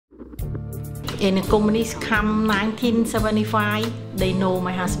In the communist camp 1975, they know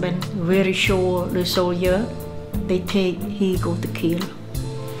my husband, very sure the soldier, they take, he go to kill.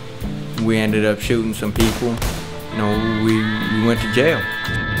 We ended up shooting some people. You know, we went to jail.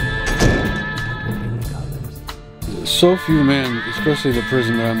 So few men, especially the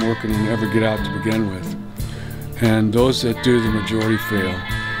prison that I'm working in, ever get out to begin with. And those that do, the majority fail.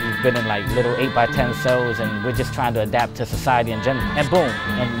 We've been in like little 8x10 cells, and we're just trying to adapt to society in general. And boom,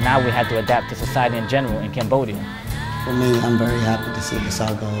 and now we had to adapt to society in general in Cambodia. For me, I'm very happy to see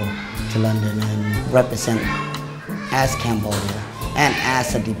Kosal go to London and represent as Cambodia and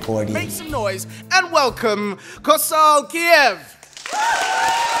as a deportee. Make some noise and welcome Kosal Khiev.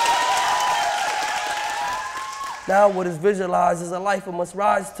 Now what is visualized is a life I must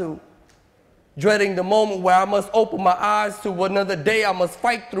rise to. Dreading the moment where I must open my eyes to another day I must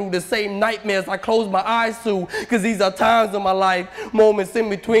fight through the same nightmares I close my eyes to. Cause these are times in my life, moments in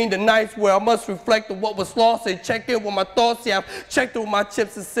between the nights where I must reflect on what was lost and check in with my thoughts. Yeah, I've checked with my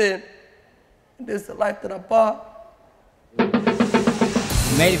chips and said, this is the life that I bought. You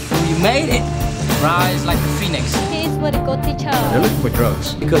made it, fool, you made it. Rise like the phoenix. Here's what a good teacher. They're looking for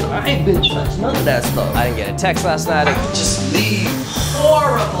drugs. Because I ain't been touched none of that stuff. I didn't get a text last night. I could just leave.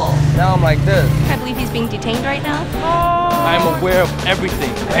 Horrible. Now I'm like this. I believe he's being detained right now. I'm aware of everything.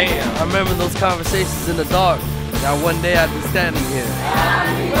 Hey, I remember those conversations in the dark. Now one day I'd be standing here.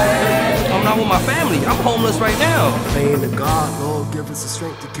 I'm not with my family. I'm homeless right now. Praying to God, Lord, give us the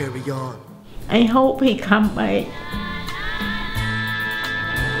strength to carry on. I hope he come back.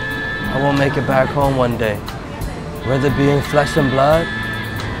 I will make it back home one day, whether it be in flesh and blood,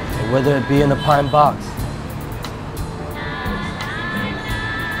 or whether it be in a pine box.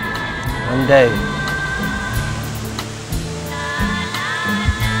 One day,